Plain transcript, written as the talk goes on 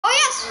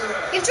Yes!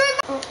 You've joined.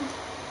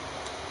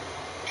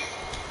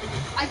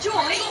 I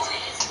joined.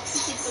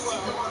 Exited the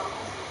world.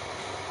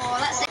 Or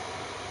let's say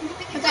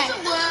it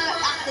doesn't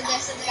work after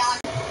this,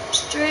 guys.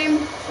 Stream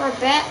for a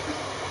bit.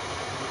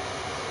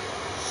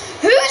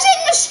 Who's in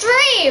the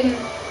stream?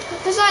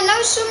 Because I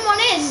know someone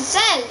is. It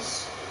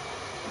says.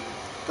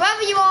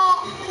 Whoever you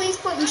are, please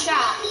put in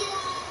chat.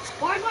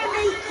 Why do I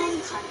make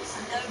content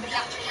and nobody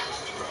actually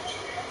watches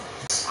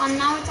it? And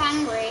now it's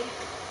angry.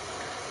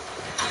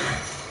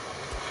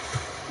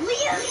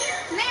 Liam,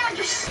 may I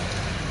just...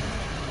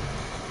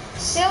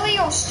 Silly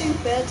or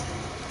stupid?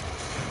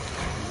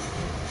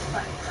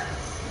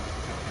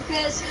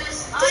 Because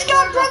just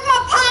go break my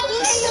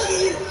pants!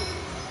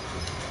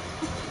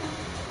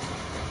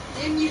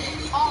 Liam, you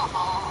are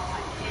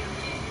hard.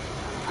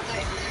 I don't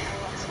even know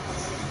what's going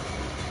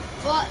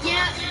on. But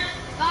yeah,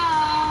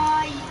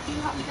 bye. You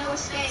have no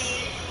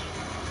escape.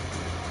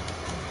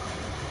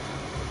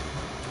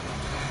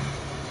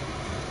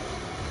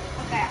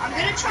 Okay, I'm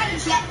gonna try to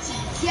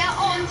get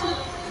on to...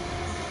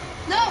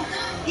 No!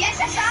 The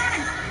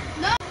SSN!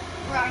 No!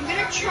 Right, I'm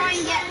gonna try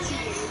and get to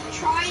you.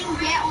 Try and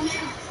get onto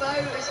the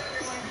boat as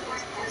quickly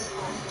as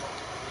possible.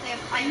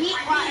 I'm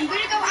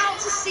gonna go out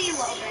to sea a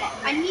little bit.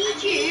 I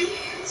need you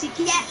to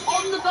get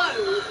on the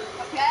boat,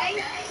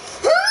 okay?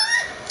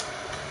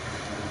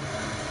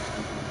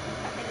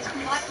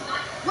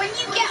 When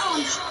you get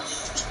on,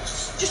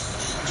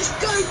 just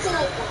go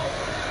forward.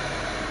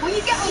 When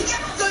you get on,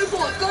 go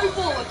forward, go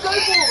forward, go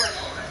forward.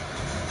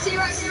 See you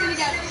right soon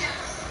again.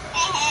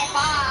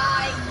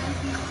 Bye.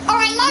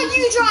 Alright, now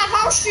you drive,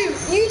 I'll shoot.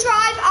 You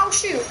drive, I'll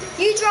shoot.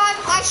 You drive,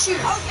 I shoot.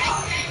 Okay.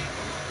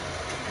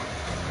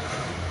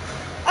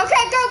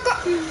 Okay, go.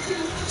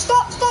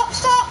 Stop.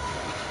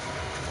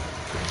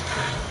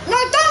 No,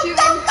 don't. It's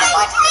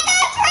right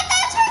there.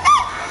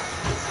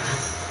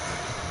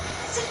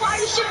 This is why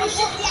you shouldn't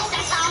put the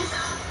SS on.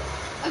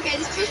 Okay,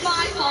 this was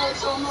my fault,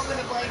 so I'm not going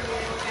to blame you,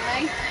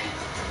 okay?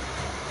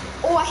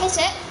 Oh, I hit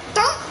it.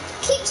 Don't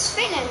keep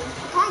spinning.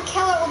 You can't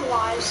kill it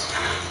otherwise.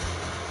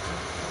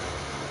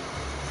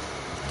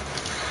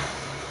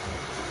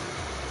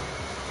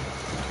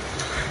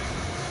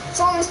 It's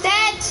almost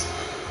dead.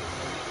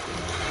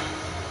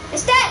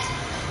 It's dead.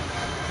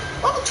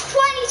 Level 22.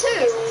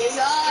 Here you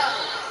go.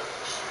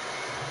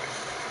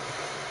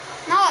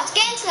 Now let's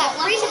get into that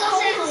freezing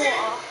cold water.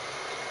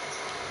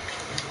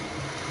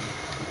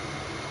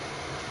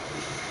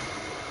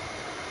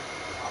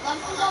 What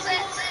level was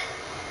it?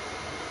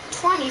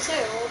 22.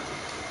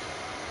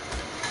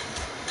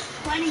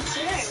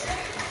 22.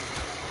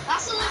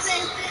 That's a little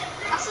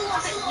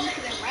bit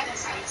weaker than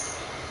Renegade.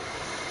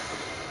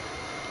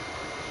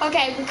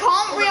 Okay, we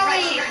can't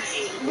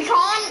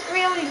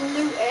really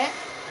loot it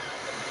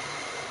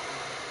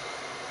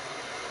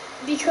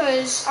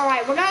because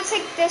alright, we're gonna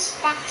take this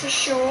back to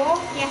shore.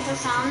 Yes,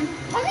 Sam.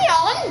 Let me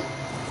on.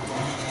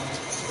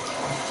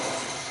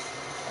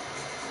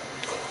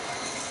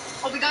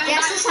 Are we going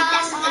Yes, back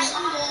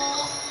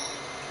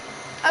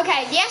to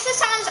okay, the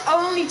SSN's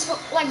only took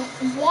like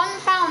one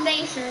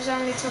foundation has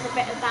only took a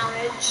bit of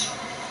damage.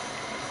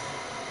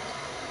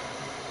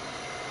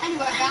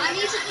 Anyway, I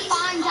need to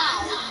find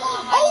out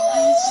why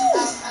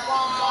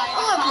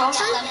Hello,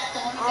 Carson.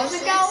 How's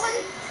it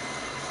going?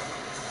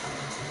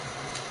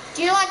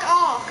 Do you like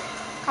Ark,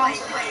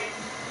 Carson?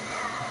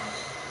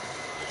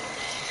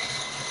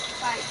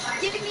 Right,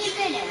 give me a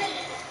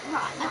minute.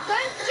 Right, I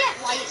don't get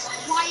why it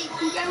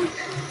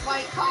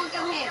can't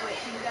go here, but it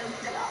can go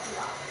to that.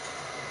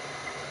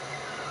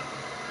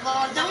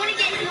 Well, I don't want to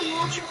get in the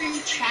water in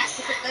the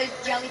chest because those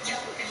jellyfish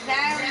look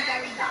very,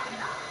 very bad.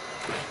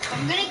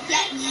 I'm gonna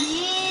get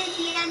near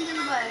the end of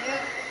the boat.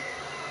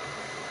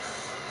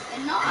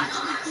 They're not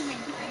actually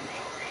coming for me.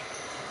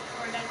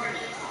 Or I don't know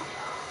they are.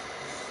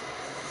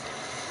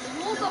 The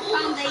wall's got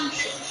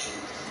foundation.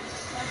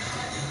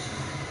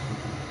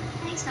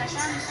 Makes no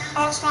sense.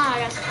 Oh, it's fine, I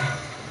guess.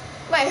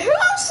 Wait, who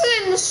else is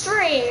in the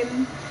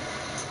stream?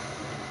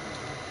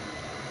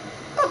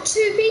 Got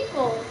 2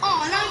 people.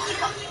 Oh no, you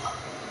got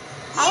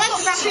I like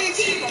to grab 2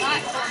 people.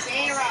 I've got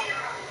 0.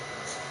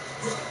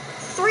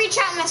 3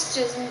 chat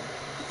messages, and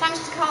thanks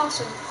to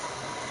Carson.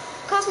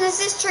 Carson, is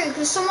this true?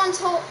 Because someone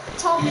told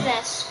me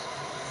this.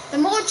 The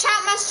more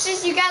chat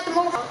messages you get, the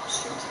more...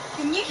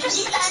 Can you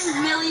just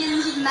send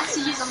millions of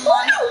messages on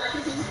my...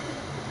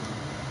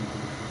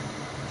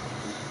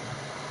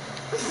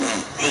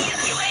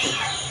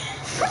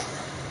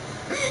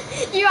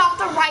 You have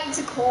the right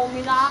to call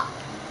me that.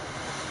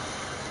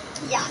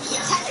 Yeah,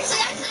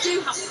 technically I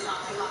do have the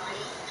right.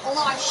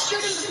 Although I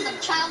shouldn't because I'm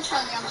child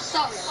friendly, I'm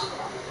sorry.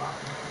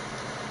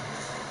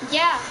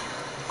 Yeah,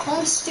 call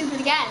me stupid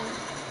again.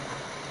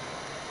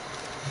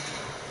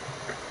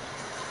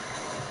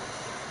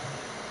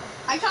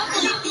 I can't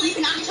believe that you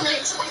can actually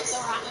expect the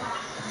rat.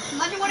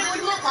 Imagine what it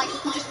would look like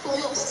if you just put a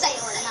little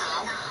sail in it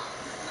now.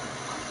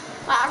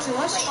 That actually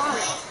was fun.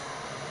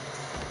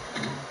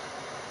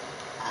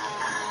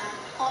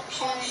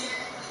 Option.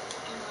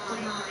 Oh,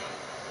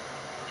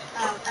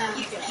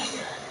 you do it.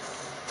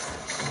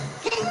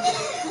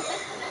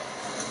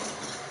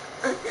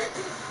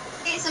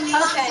 It's it's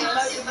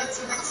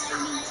a massive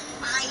motivator.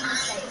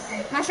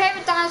 My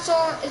favourite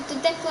dinosaur is the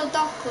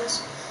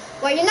Diplodocus.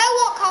 Well, you know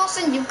what,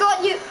 Carson?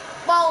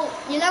 Well,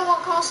 you know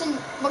what, Carson?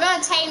 We're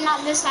gonna tame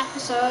that this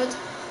episode.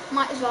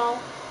 Might as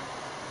well.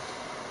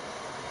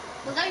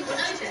 Well, they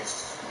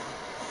British.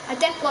 A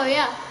Diplo,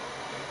 yeah.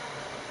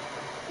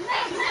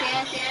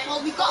 Yeah.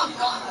 Well, we've got a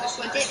Bronco,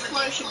 so a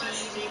Diplo should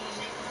be easy.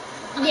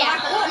 Yeah.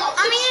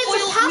 I mean,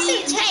 it's a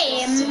passive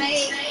tame.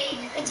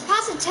 It's a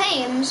passive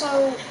tame,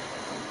 so.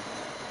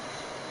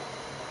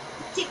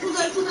 Diplo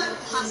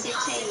passive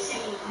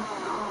tame.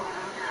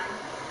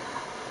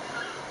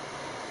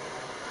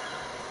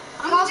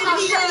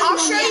 I'll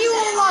show you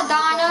all our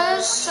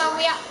dinos. So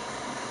we have.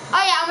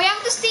 Oh yeah, and we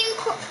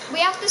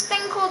have this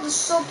thing called the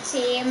sub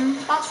team.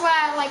 That's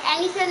where like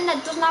anything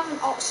that doesn't have an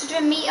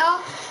oxygen meter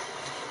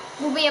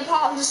will be a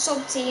part of the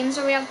sub team.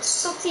 So we have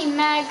sub team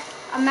Meg,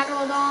 a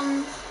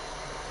Megalodon.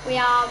 We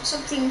have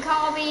sub team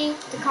Carby,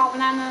 the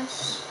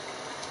Carbonanus.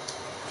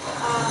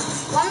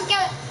 Let me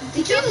get.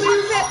 Did you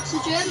move it?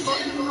 Oxygen, but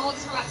you can hold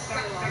his breath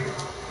very long.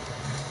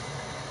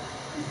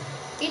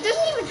 He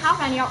doesn't even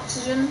have any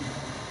oxygen.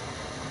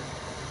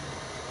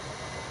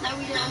 No,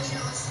 we don't.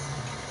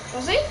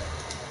 Does he?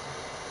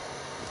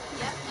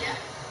 Yeah.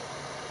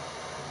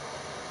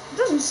 It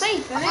doesn't say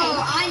for me.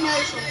 Oh, I know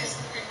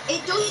something.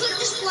 It doesn't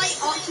display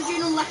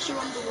oxygen unless you're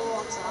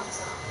underwater.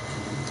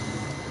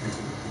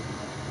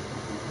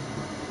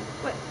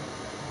 Wait.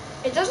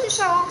 It doesn't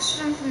show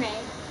oxygen for me.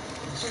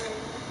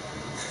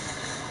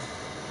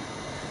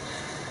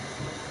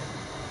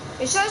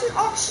 It shows an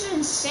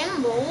oxygen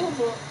symbol,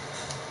 but.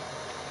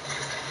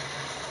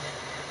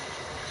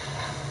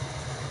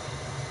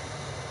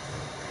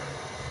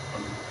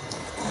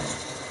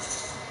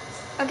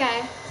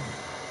 Okay.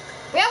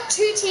 We have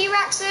 2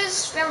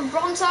 T-Rexes. We have a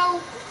Bronto,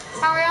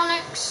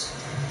 Baryonyx,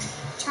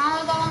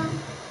 Pteranodon.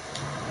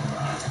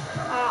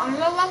 I'm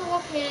gonna level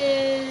up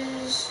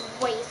his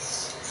weight.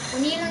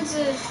 We need him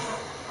to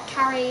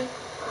carry.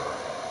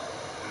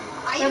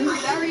 I am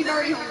very,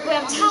 very hungry. We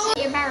have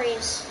Talia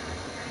berries,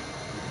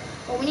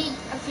 but we need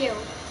a few.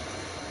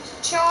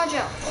 Charge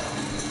up.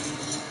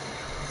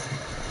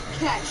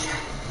 Okay.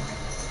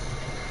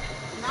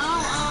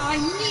 Now I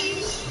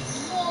need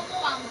more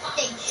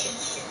foundation.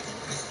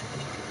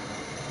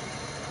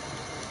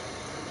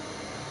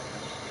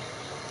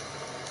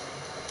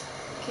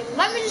 Okay,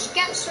 let me just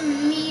get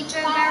some meter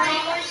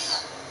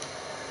berries.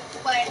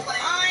 Wait, I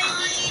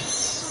need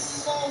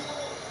some more.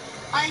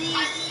 I need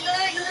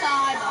 30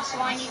 fiber,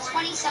 so I need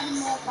 27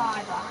 more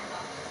fiber.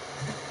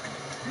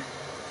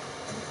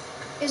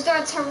 Is there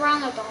a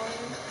Pteranodon?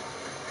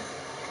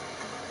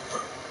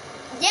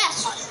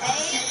 Yes.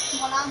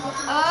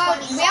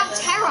 We have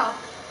Terra.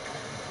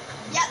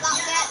 Yeah, that's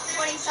it.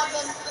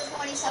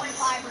 27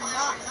 fiber and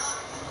that.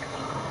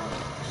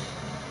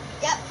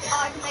 Yep,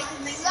 I can make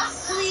them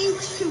exactly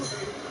 2.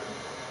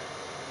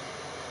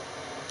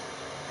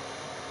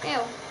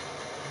 Ew.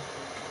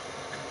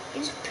 He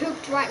just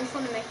pooped right in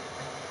front of me.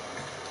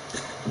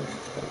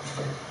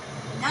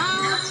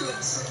 Now to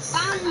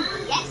expand the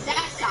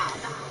SSR.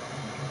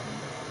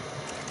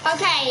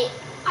 Okay,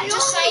 I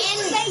just always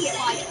saying. say it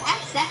like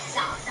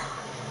SSR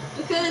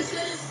because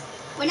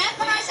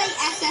whenever I say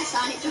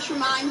SSR, it just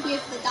reminds me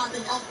of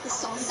the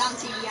song Dan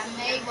TVM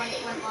made when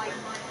it went like,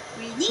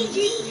 "We need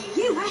you,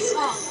 US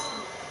Army,"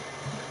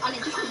 and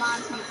it just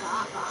reminds me of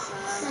that.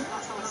 So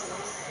that's how I say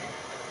it.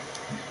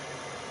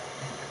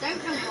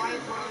 Don't know why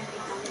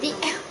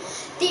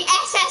The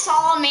SS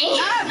Army.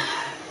 No.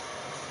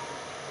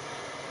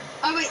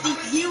 Oh wait, the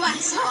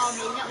US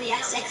Army, not the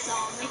SS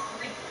Army.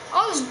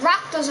 Oh, there's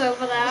raptors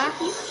over there.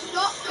 You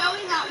stop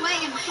going that way.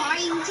 I'm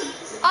trying to.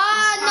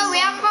 No, we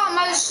haven't got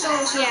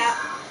Mosasaurs yet.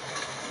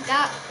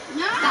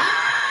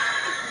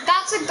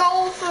 That's a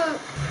goal for.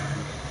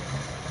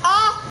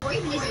 Or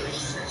even is it?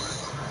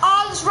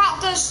 There's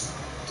raptors.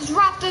 There's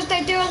raptors.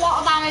 They do a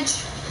lot of damage.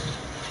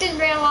 Didn't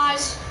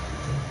realise.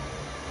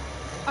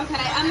 Okay,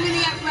 I'm gonna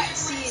get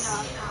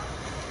Rexina.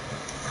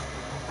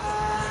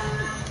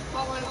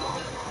 What will I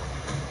want?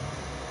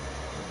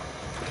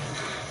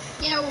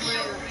 Get over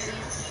it,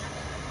 Rexina.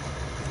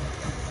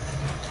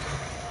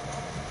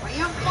 Why you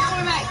not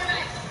following me?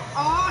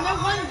 Oh, I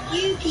don't want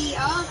you,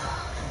 Peter.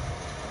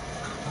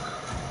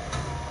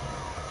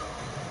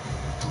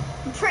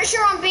 I'm pretty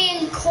sure I'm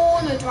being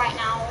cornered right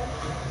now.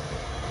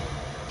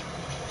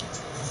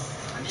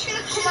 I'm just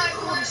gonna come out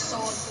with a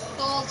sword.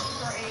 Sword's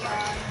pretty,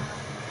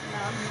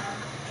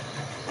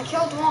 I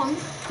killed one.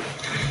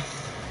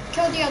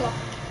 Killed the other.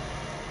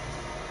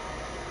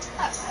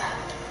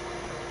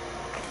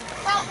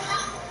 Well,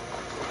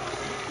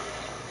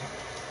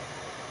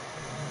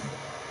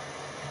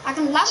 I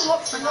can level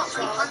up from that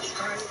well.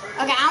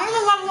 Okay, I'm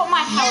gonna level up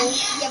my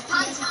health. your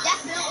pants are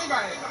definitely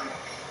broke.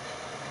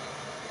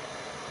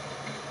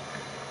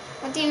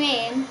 What do you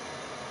mean?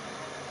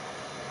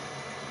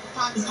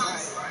 Pants are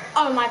broke.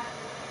 Oh my.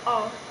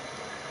 Oh.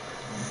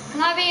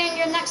 Can I be in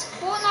your next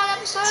Fortnite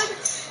episode?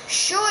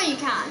 Sure you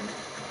can.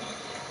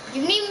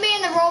 You can even be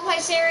in the roleplay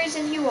series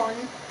if you want.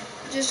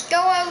 Just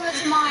go over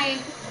to my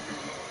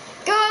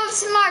Go over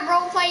to my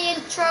roleplay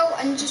intro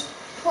and just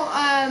put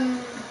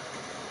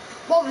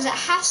what was it?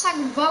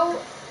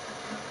 #vote,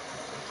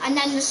 and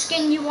then the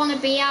skin you want to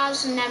be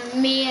as, and then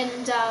me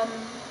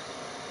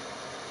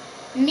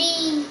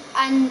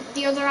and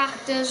the other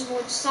actors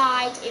will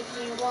decide if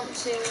you want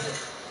to.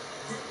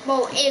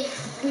 Well,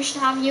 if we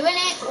should have you in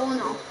it or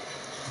not.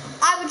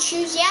 I would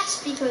choose yes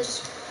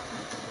because,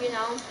 you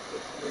know,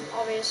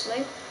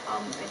 obviously,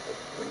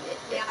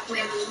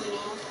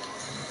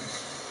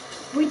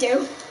 we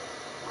do.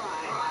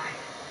 Right.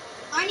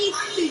 I need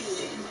food.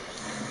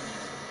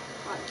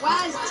 Right,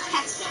 where's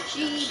Tessa?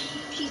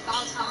 She's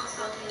bouncing off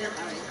the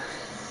building.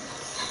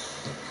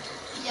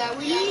 Yeah,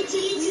 we need to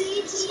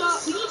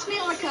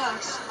make like a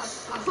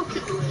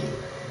cookie.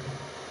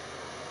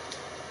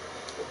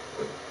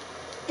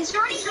 Is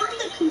there anything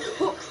that can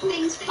cook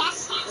things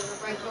faster than a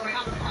regular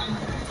hammer?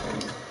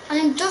 An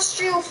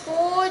industrial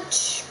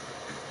forge.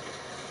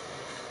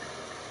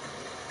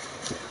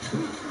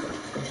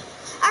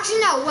 Actually,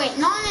 no, wait,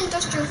 not an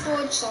industrial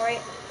forge, sorry.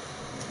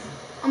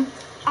 I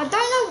don't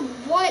know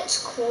what it's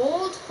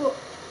called, but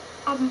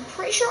I'm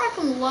pretty sure I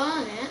can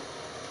learn it.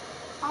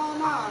 Oh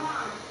no.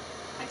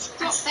 I just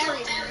dropped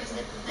berries in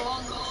the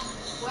blonde.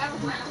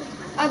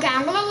 Okay,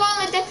 I'm going to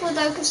learn the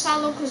Diplodocus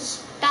salad because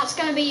that's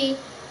going to be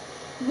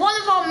one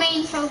of our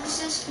main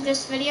focuses for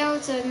this video,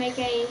 to make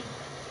to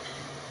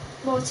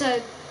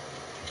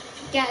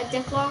get a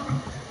Diplo.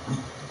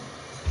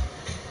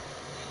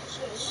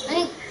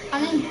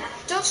 An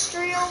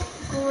industrial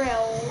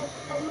grill.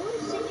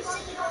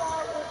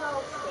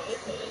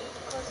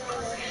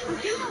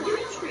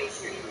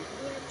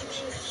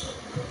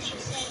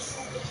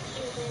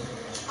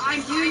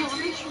 I'm doing a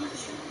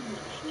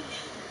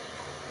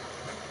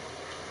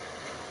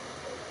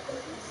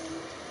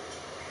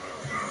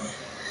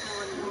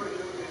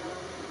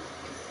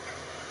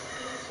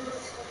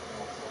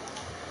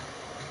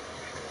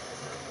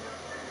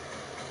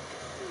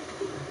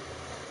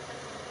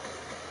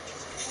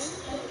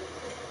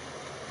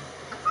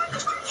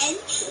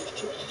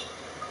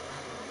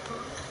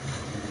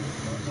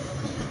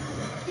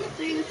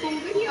doing the full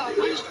video. I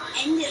can't just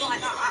end it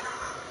like that.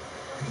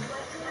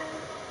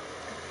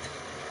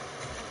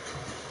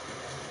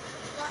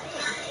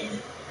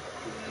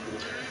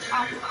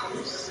 Oh, for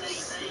God's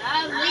sake.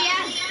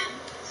 Leah,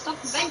 stop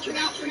venturing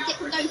out from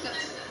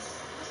Diplodocus.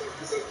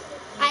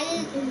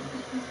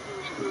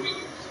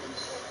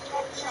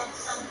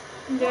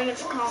 I'm doing it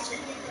for Carson.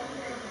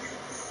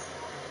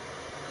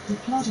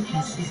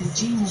 Diplodocus is a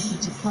genus of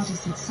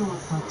diplodocid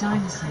sauropod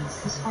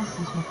dinosaurs whose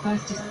fossils were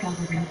first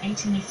discovered in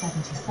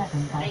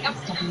 1877 by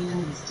S.W.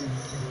 Williston.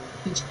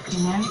 The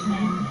generic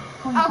name,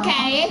 coined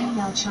by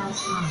female Charles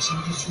Harsh in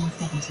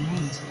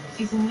 1878,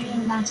 is a Neo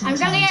Latin I'm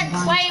gonna get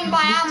claimed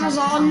by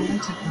Amazon.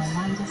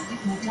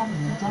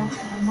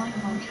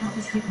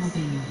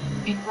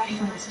 In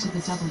reference to the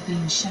double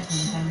beam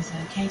chevron bones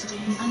located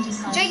in the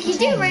underside. Jake, you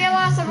do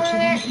realize I'm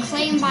gonna get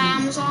claimed by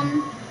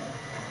Amazon?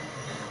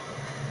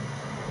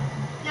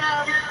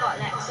 No, we've got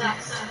Alexa.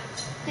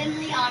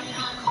 Finley, I'm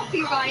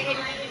copyrighted.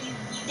 You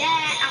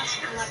dare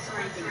ask Alexa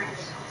anything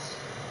else.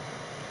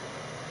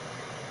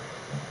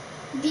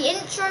 The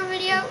intro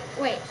video?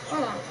 Wait,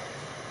 hold on.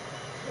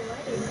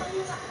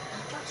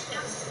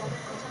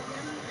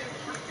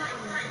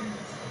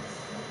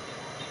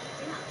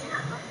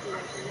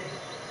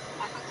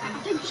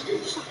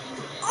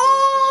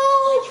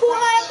 Oh,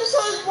 Fortnite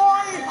episode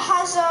 1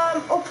 has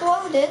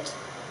uploaded.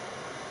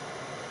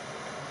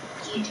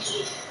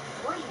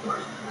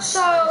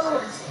 So,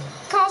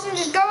 Carson,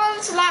 just go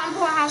over to that and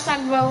put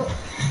 #vote.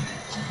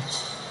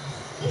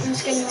 I'm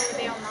just going to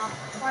be on that.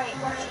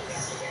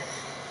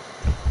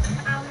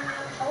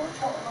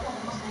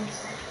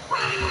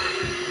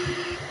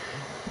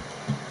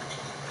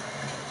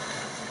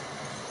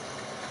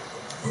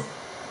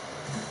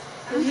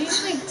 There's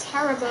usually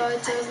terror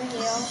birds over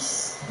here,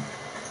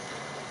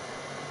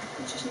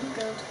 which isn't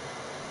good.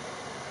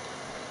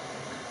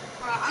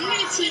 Right, I'm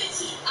gonna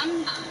teach.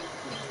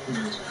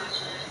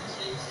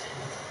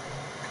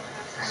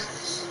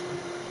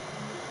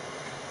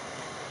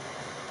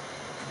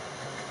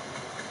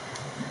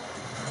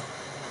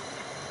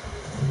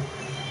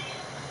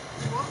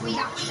 What we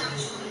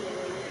actually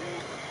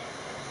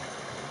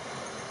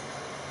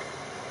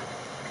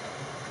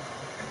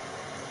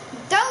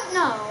don't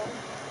know.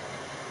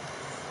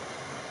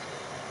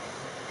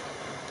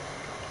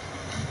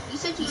 You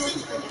said you were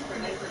looking for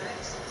different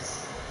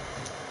races.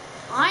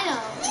 I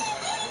know.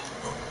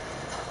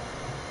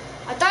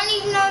 I don't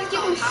even know if you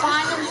can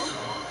find them.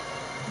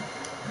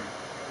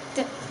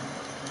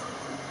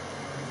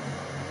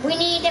 We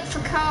need it for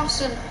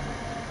Carson.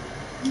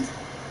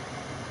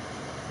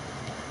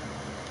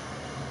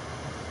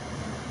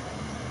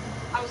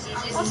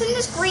 What's in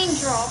this green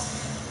drop?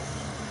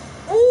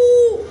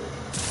 Ooh!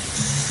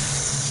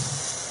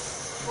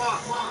 What?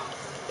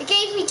 It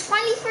gave me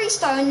 23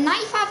 stone,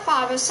 95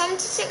 fiber,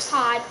 76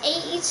 hide,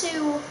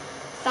 82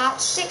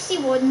 thatch, 60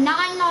 wood,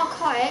 9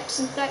 narcotics,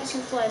 and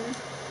 32 flint.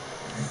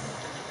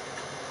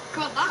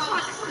 God, that's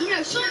like, you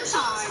know, sometimes I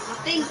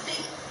think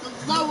the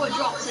lower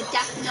drops are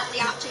definitely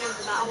actually the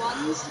better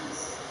ones.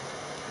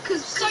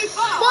 Because so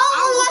far, Well,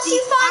 unless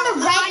you find a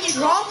red highest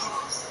drop.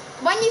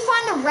 When you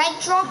find a red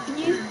drop,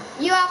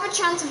 you have a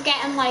chance of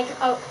getting like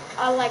a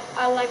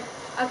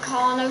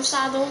Carno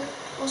saddle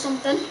or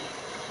something.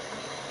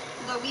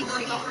 No, we've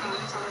already got one.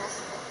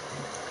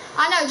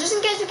 I know, just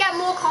in case we get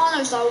more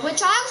Carnos though,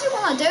 which I actually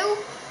want to do.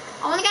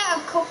 I want to get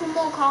a couple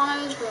more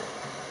Carnos, but.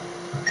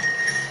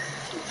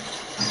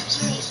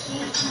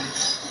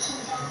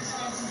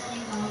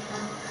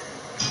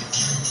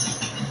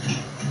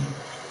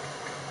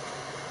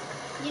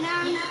 You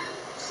know,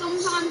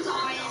 sometimes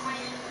I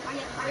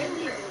get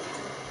really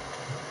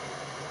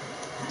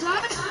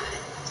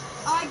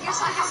I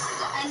guess I have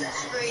to end the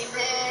stream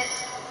here.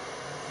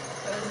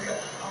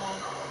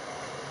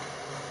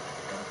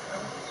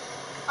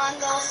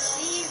 And I'll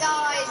see you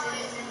guys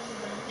in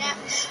the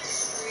next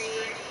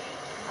stream.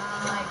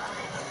 Bye.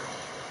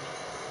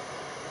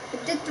 I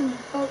did the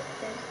boat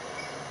thing.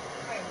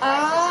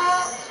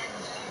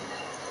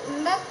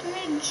 Let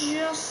me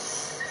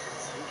just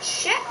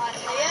check.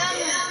 Liam,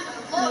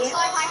 looks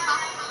like I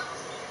have.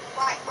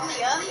 Right,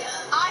 Liam,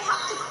 I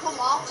have to come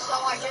off, so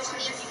I just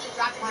need you to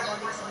drag my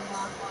body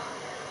somewhere.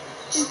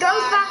 Just go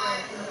back.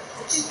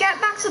 Just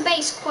get back to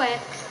base quick.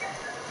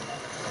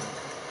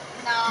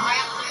 No, I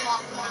have to come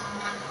off now,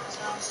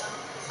 so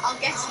I'll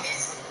guess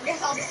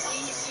I'll see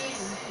you soon.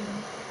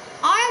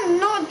 I am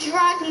not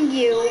dragging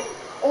you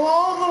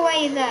all the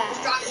way there.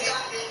 Just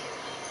drag me.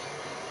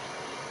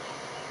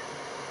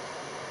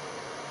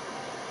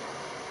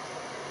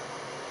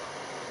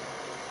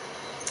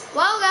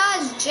 Well,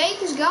 guys,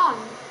 Jake is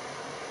gone.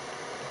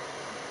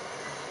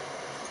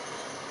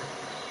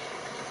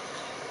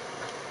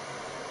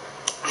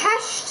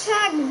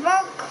 Hashtag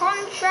vote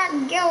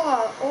contract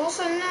Gilla,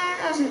 also known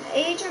as an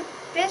agent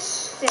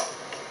bistic.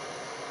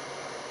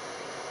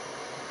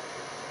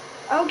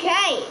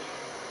 Okay.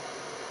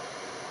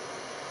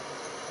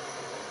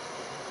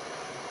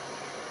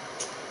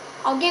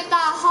 I'll give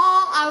that a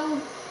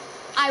heart.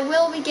 I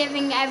will be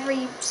giving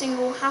every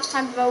single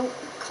hashtag vote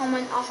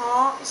comment a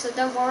heart, so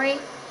don't worry.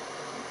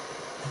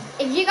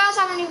 If you guys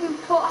haven't even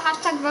put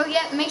hashtag vote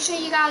yet, make sure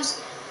you guys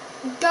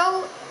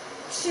go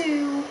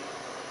to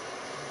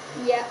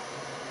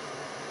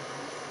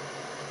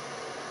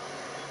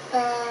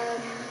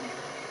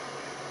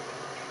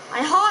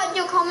I hearted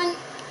your comment,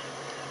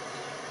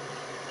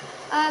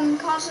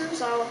 Carson,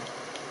 so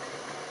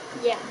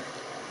yeah.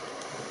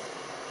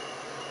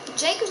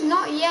 Jake has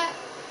not yet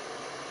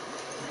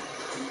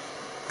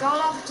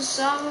got off the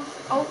server.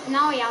 Oh,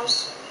 now he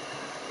has.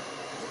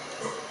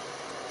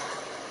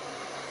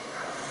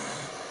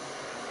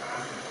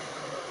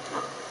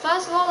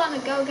 First of all, let me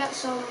go get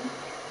some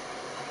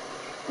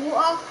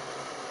water.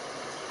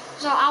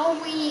 So I will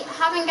be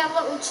having a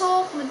little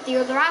talk with the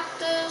other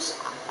actors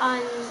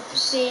and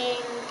seeing,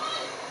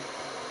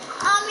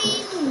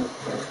 and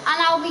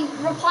I'll be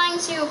replying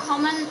to your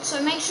comments.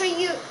 So make sure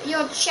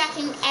you're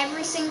checking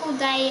every single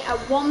day at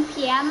 1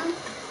 p.m.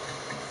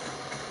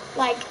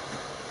 Like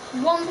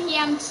 1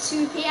 p.m. to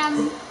 2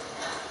 p.m.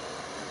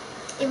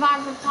 if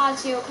I've replied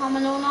to your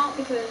comment or not,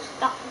 because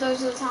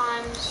those are the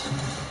times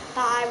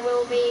that I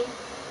will be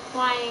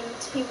replying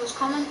to people's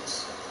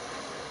comments.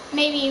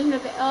 Maybe even a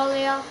bit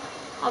earlier.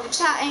 I'll be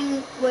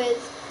chatting with,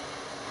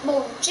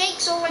 well,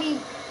 Jake's already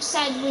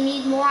said we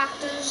need more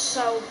actors,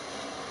 so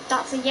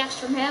that's a yes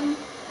from him.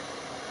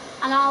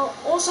 And I'll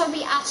also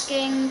be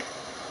asking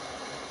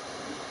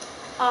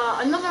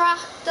another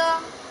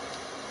actor.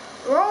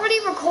 We're already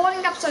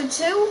recording episode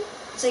 2,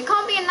 so you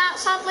can't be in that,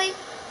 sadly.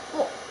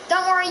 But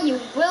don't worry, you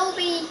will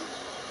be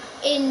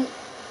in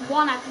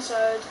one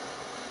episode.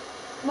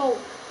 Well,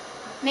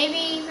 maybe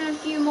even a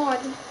few more.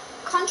 The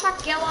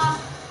Contract Gilla.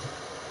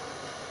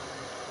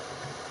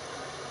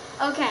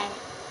 Okay.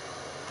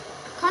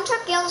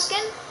 Contract Gilla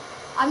skin,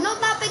 I'm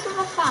not that big of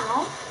a fan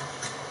of.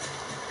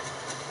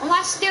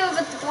 Unless you do it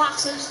with the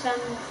glasses, then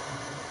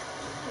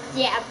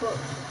yeah, but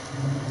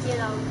you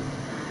know,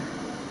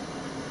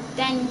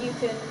 then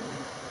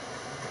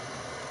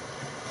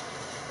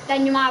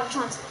you might have a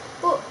chance.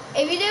 But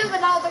if you do it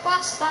without the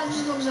glasses, that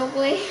just looks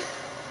ugly.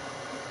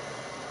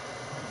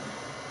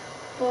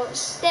 But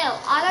still,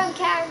 I don't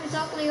care if it's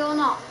ugly or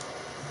not,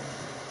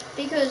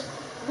 because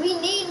we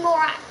need more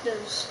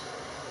actors.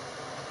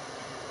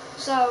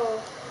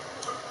 So,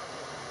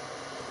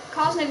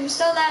 Carson, if you're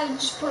still there,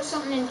 just put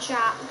something in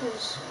chat,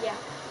 because, yeah.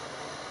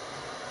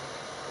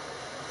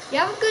 You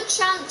have a good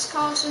chance,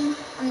 Carson,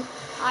 and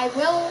I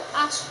will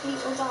ask the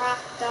other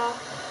actor,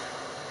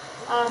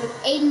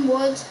 Aiden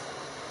Wood.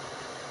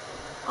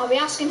 I'll be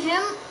asking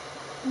him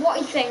what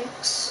he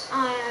thinks.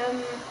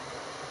 I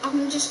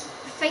can just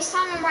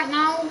FaceTime him right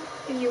now,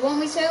 if you want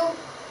me to,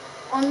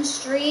 on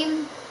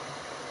stream.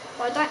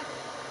 But I don't.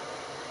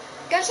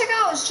 Go check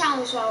out his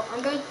channel as well,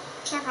 and go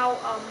check out,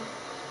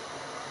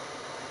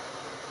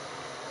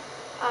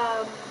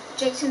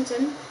 Jake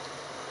Simpson,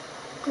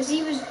 because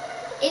he was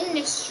in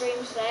this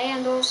stream today,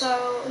 and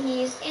also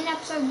he's in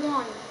episode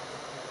 1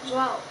 as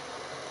well.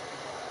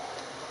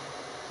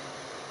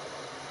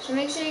 So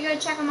make sure you go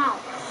check him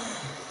out.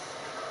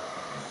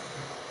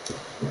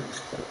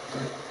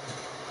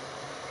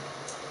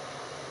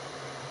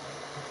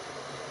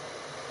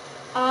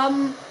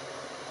 For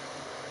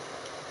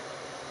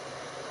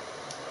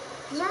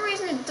some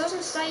reason it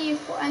doesn't say you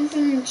put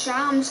anything in chat.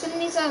 I'm just gonna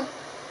need to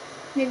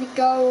maybe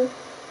go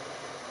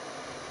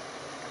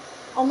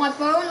on my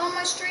phone on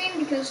my stream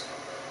because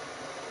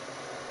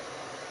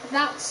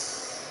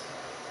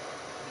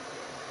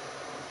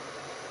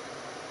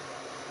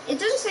it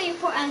doesn't say you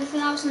put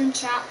anything else in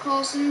chat,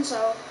 Carson,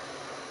 so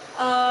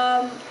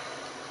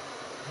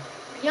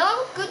you'll have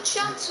a good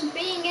chance of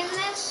being in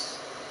this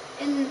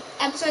in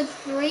episode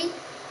 3.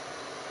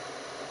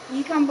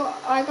 You can, but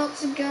I got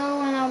to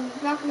go and I'll be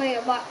back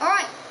later. But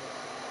alright.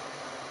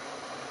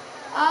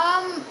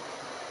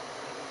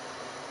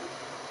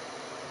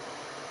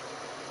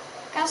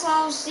 Guess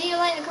I'll see you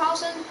later,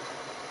 Carson.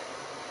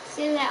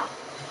 See you later.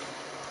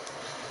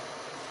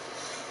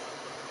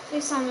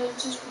 This time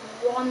there's just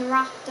one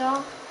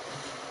raptor.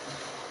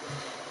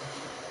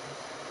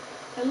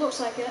 It looks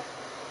like it.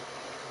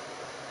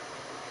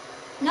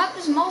 Nope,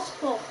 there's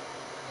multiple.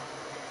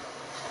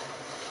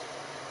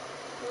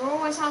 There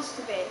always has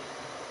to be.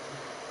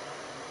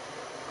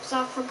 Because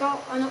I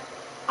forgot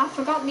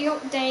the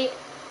update.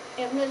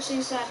 It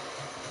literally said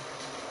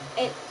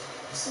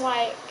it's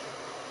like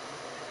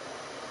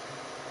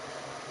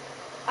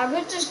I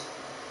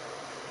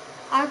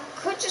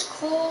could just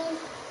call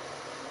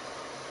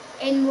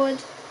Inward.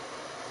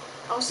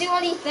 I'll see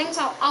what he thinks.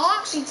 I'll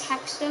actually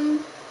text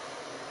him.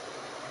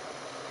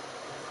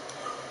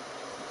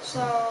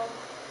 So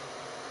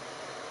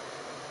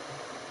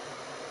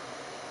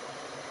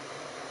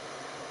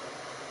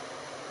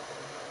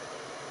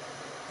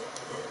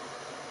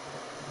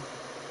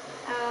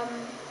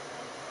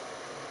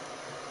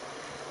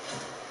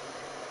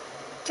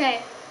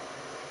okay.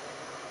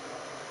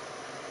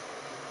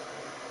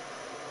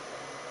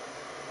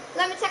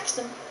 Let me text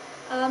him.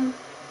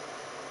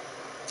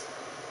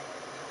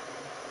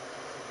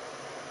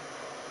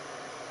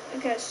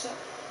 Okay, so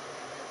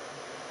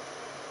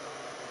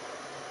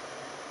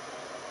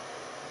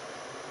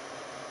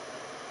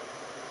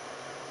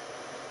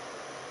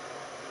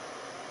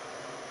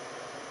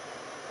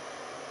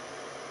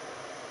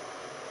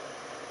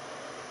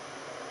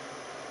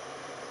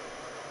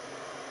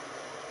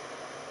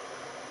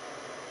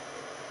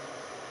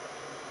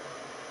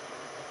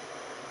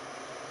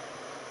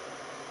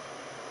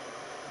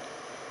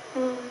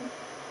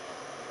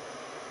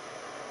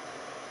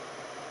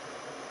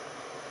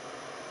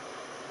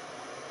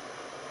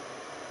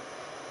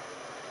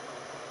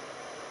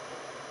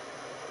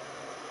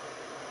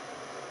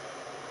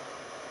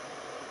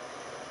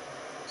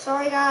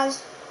sorry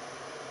guys.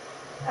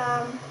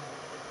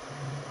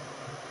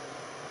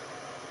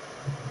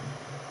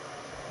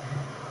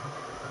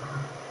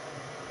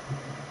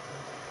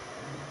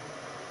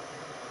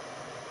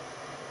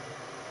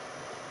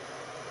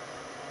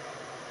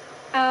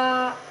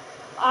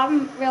 I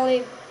haven't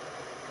really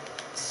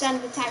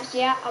sent the text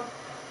yet.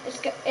 It's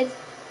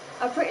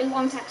a pretty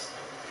long text.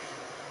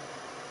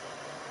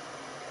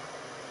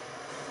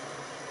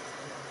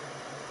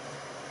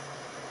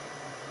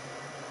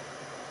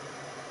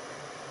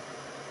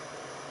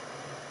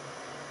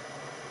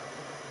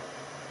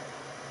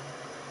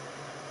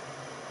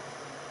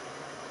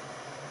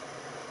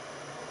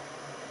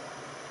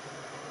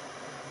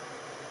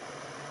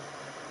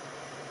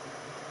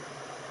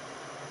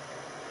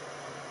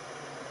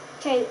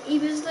 Okay, he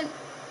was like,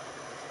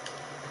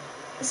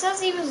 it says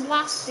he was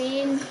last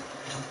seen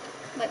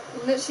like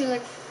literally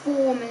like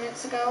 4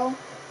 minutes ago.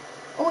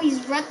 Oh,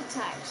 he's read the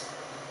text.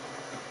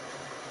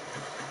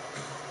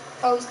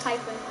 Oh, he's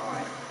typing.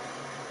 Alright.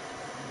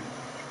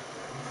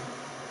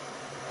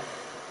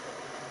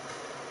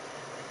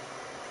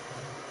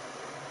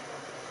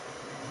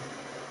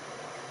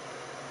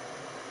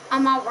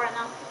 I'm out right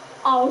now.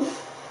 Oh.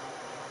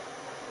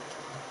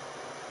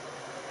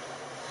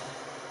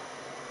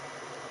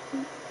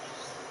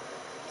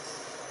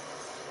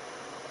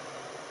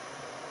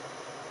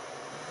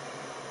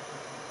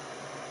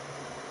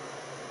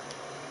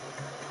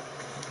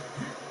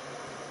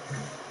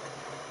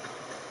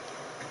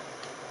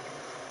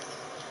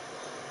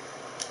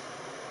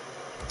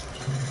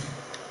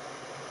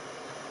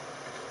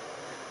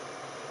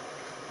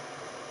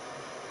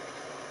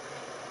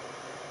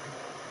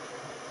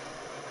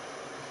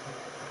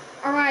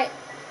 Alright.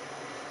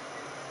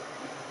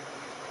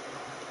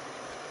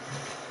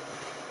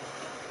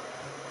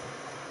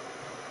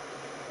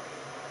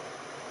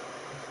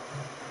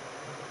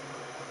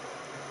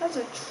 That's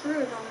a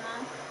truth on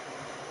that.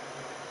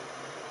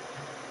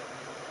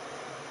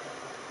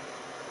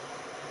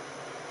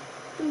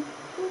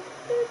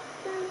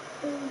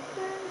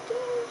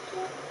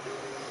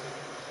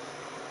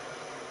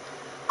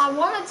 I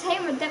want to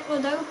tame a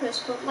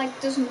Diplodocus, but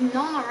like there's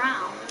none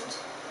around.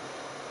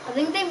 I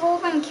think they've all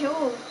been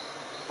killed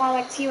by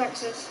like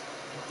T-Rexes.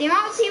 The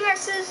amount of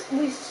T-Rexes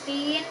we've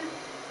seen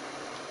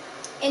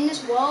in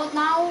this world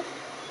now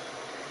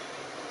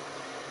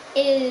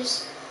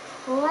is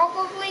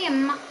probably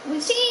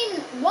we've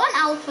seen one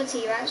alpha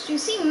T-Rex. We've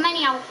seen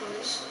many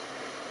alphas.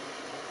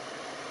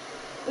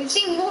 We've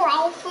seen more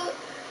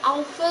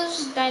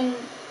alphas than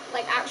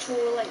like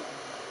actual like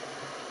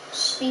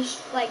species,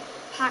 like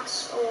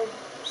packs or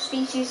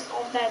species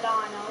of their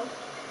dino.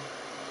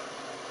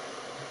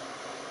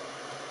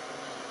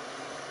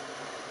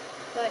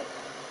 But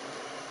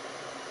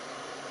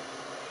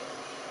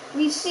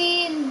we've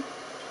seen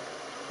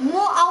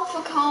more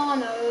Alpha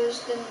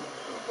Carnos than...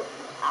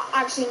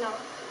 Actually, no.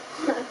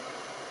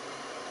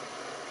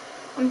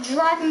 I'm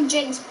dragging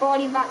Jake's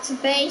body back to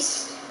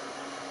base.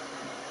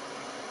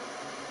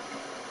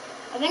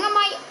 I think I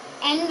might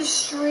end the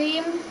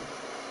stream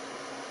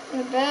in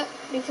a bit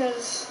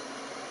because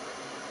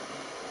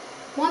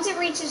once it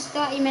reaches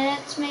 30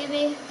 minutes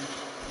maybe.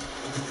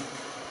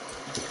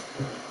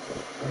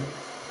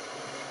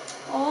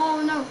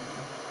 Oh no.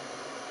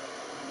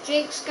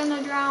 Jake's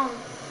gonna drown.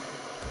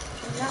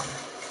 Yep.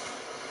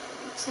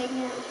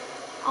 Taking it.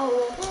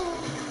 Oh,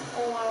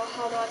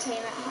 how do I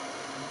tame it?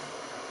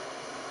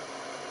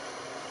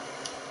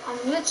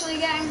 I'm literally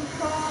getting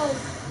cold.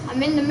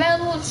 I'm in the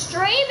middle of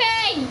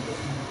streaming.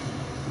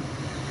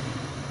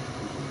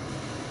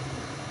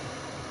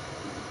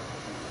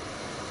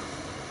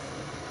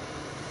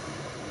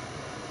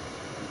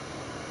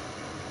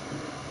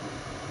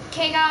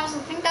 Okay guys, I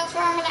think that's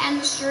where I'm gonna end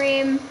the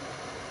stream.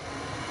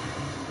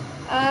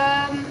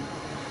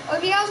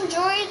 Hope you guys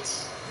enjoyed.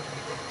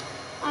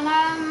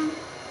 And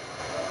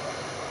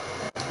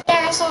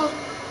yeah, so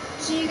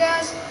see you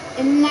guys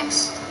in the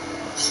next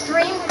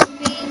stream, which will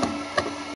be